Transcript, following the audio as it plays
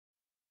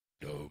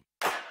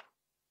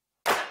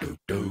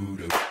believe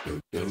me,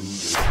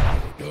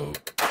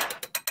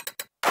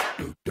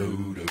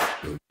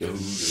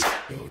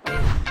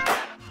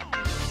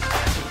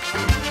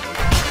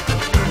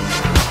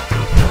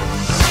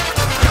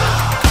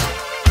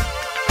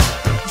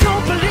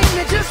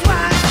 just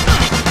watch.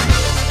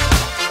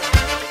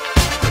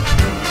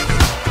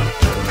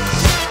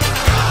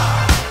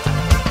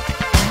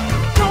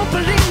 Don't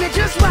believe me,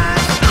 just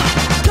watch.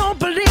 Don't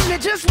believe me,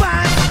 just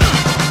watch.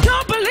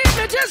 Don't believe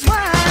me, just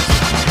watch.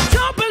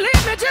 Don't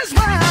believe me, just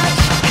watch.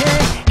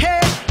 Hey,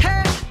 hey,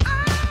 hey,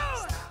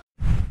 oh.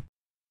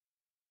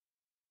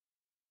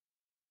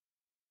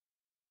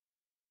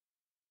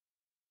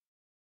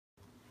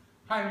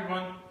 Hi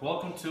everyone,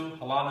 welcome to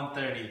Halal in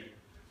 30.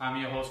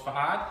 I'm your host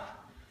Fahad.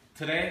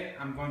 Today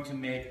I'm going to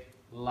make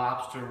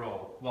lobster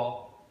roll.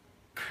 Well,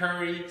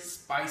 curry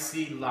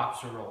spicy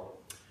lobster roll.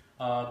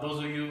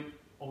 Those of you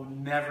who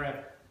never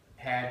have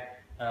had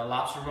a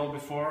lobster roll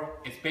before,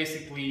 it's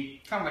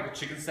basically kind of like a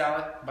chicken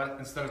salad, but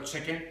instead of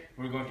chicken,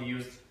 we're going to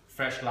use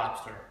fresh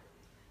lobster.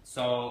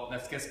 So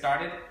let's get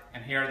started,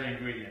 and here are the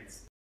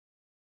ingredients.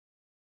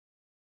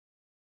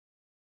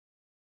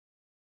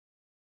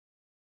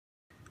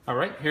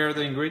 Alright, here are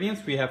the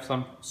ingredients. We have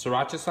some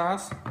sriracha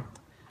sauce,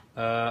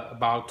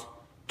 about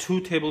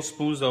 2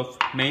 tablespoons of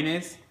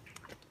mayonnaise,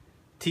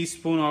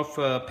 teaspoon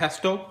of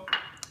pesto.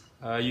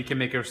 You can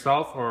make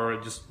yourself or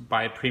just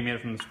buy it pre-made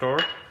from the store.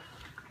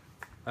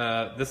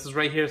 This is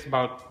right here, it's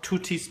about 2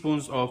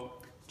 teaspoons of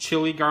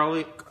chili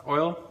garlic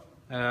oil.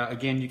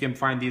 Again, you can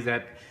find these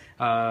at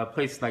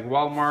places like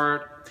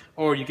Walmart,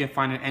 or you can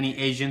find it at any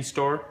Asian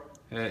store.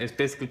 It's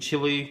basically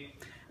chili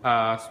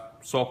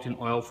soaked in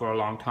oil for a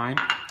long time.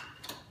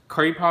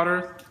 Curry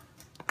powder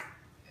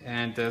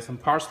and some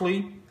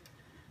parsley,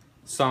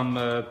 some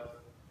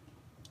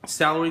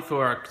celery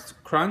for our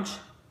crunch,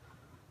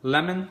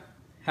 lemon,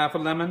 half a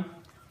lemon,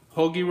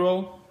 hoagie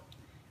roll,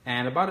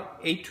 and about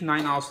 8 to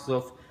 9 ounces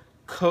of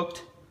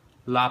cooked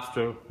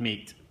lobster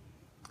meat.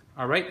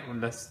 Alright,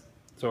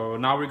 so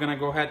now we're gonna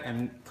go ahead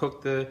and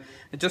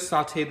just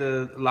saute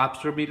the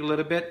lobster meat a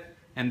little bit,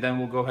 and then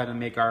we'll go ahead and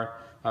make our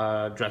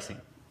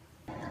dressing.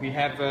 We're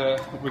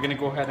gonna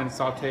go ahead and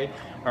saute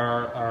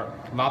our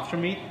lobster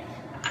meat.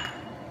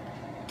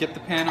 Get the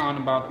pan on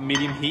about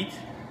medium heat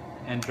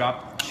and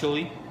drop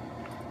chili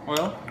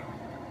oil.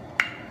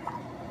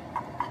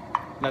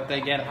 Let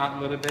that get hot a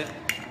little bit.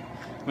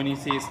 When you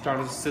see it start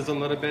to sizzle a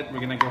little bit, we're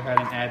gonna go ahead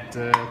and add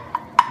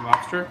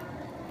lobster.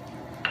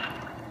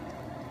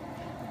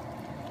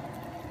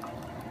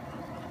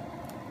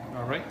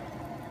 All right.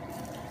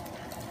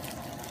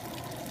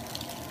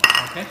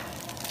 Okay.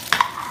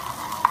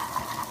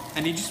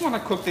 And you just want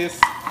to cook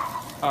this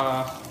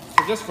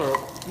just for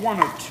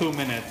 1 or 2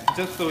 minutes,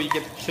 just so you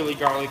get the chili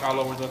garlic all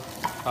over the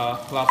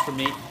lobster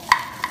meat,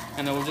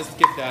 and it will just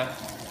get that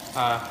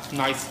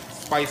nice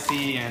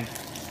spicy and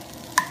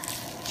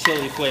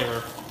chili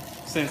flavor,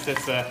 since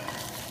it's a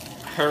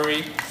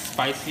curry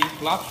spicy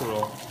lobster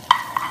roll.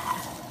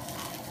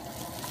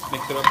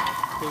 Mix it up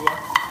pretty well.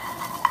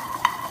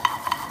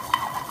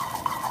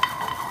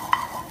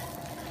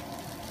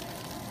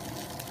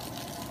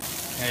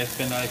 And it's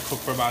been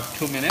cooked for about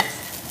 2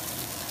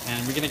 minutes,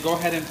 and we're gonna go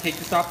ahead and take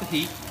this off the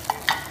heat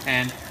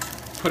and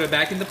put it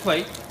back in the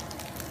plate.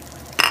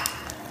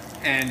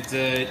 And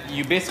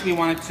you basically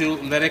want to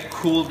let it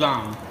cool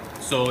down.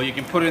 So you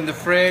can put it in the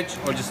fridge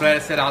or just let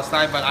it sit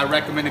outside, but I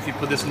recommend if you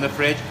put this in the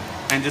fridge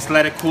and just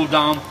let it cool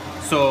down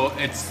so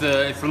it's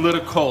a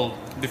little cold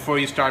before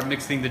you start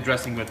mixing the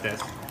dressing with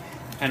this.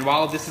 And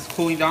while this is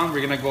cooling down,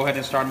 we're gonna go ahead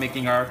and start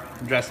making our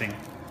dressing.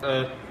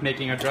 So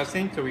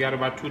we got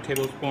about 2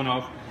 tablespoons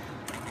of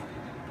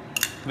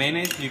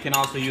mayonnaise. You can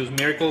also use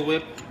Miracle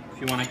Whip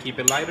if you want to keep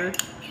it lighter.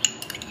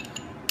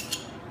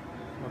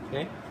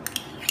 Okay.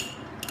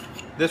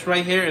 This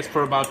right here is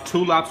for about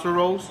 2 lobster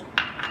rolls.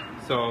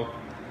 So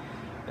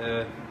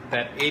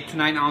that 8 to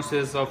 9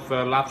 ounces of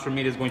lobster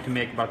meat is going to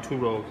make about 2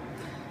 rolls.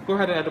 Go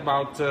ahead and add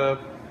about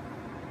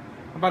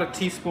a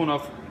teaspoon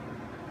of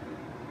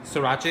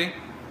sriracha,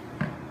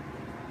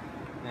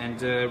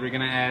 and we're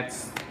gonna add,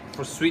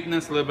 for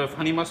sweetness, a little bit of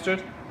honey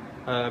mustard,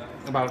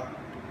 about a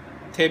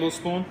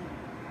tablespoon.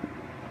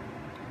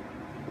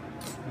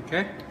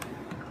 Okay.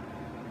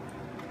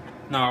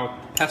 Now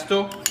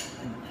pesto,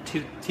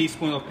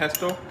 teaspoon of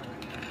pesto.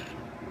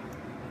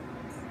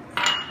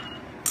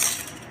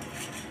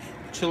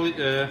 Chili,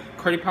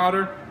 curry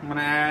powder, I'm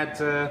gonna add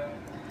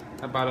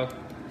about a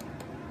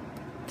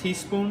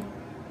teaspoon.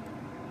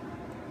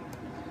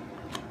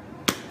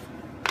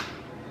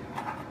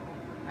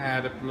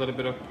 Add a little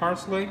bit of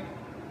parsley,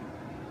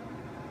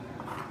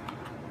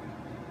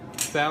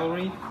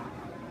 celery,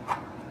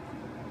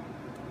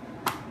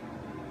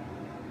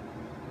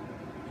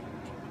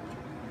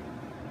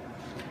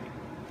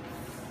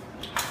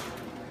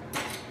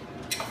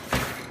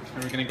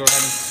 and we're gonna go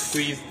ahead and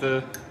squeeze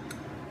the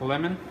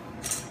lemon.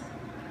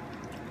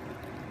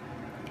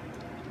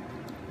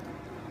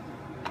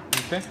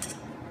 Okay,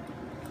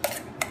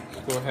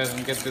 let's go ahead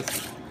and get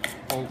this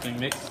whole thing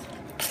mixed.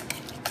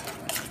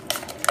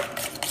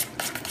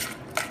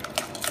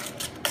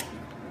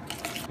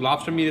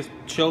 lobster meat is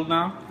chilled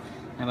now,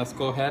 and let's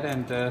go ahead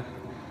and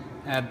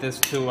add this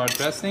to our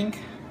dressing.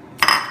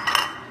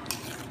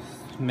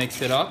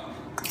 Mix it up.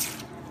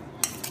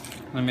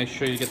 And make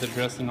sure you get the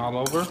dressing all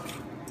over.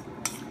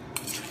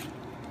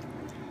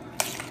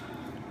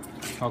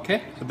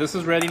 Okay, so this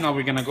is ready. Now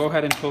we're gonna go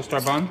ahead and toast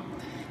our bun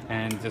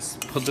and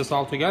just put this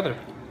all together.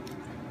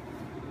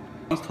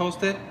 Once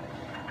toasted,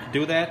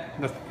 do that.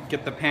 Let's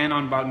get the pan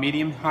on about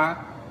medium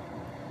hot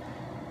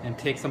and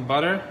take some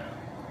butter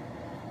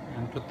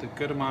and put the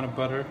good amount of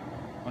butter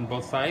on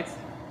both sides.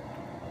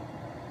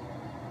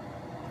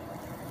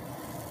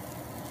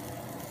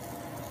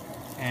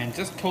 And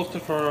just toast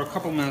it for a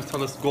couple minutes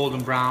till it's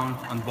golden brown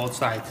on both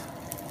sides.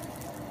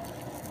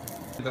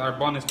 Our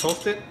bun is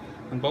toasted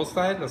on both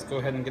sides. Let's go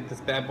ahead and get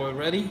this bad boy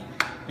ready.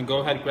 And go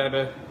ahead and grab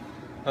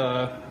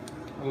a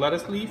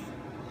lettuce leaf,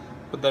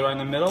 put that right in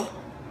the middle,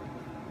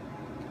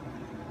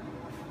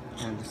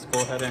 and just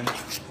go ahead and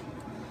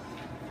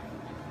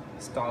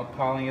start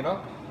piling it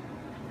up.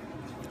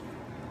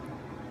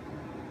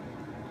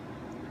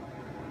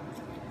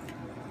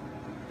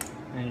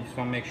 And you just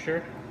want to make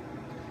sure,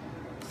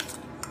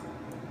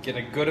 get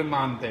a good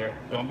amount there.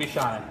 Don't be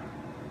shy.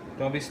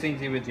 Don't be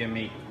stingy with your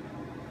meat.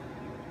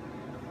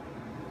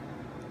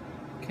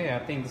 Okay, I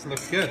think this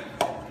looks good.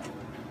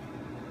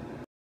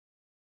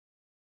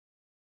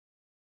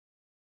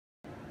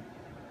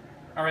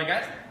 Alright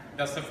guys,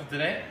 that's it for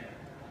today.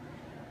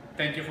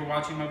 Thank you for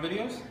watching my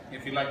videos.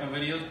 If you like my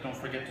videos, don't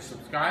forget to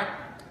subscribe.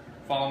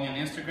 Follow me on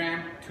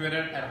Instagram,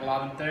 Twitter at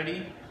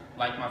Halal30.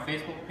 Like my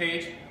Facebook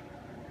page,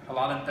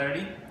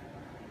 Halal30.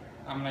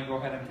 I'm gonna go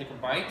ahead and take a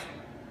bite.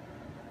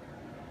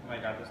 Oh my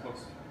god, this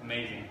looks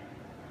amazing.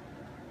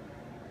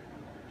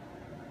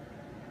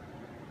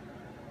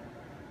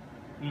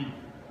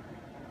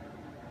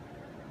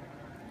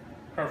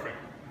 Perfect.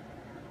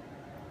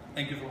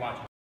 Thank you for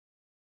watching.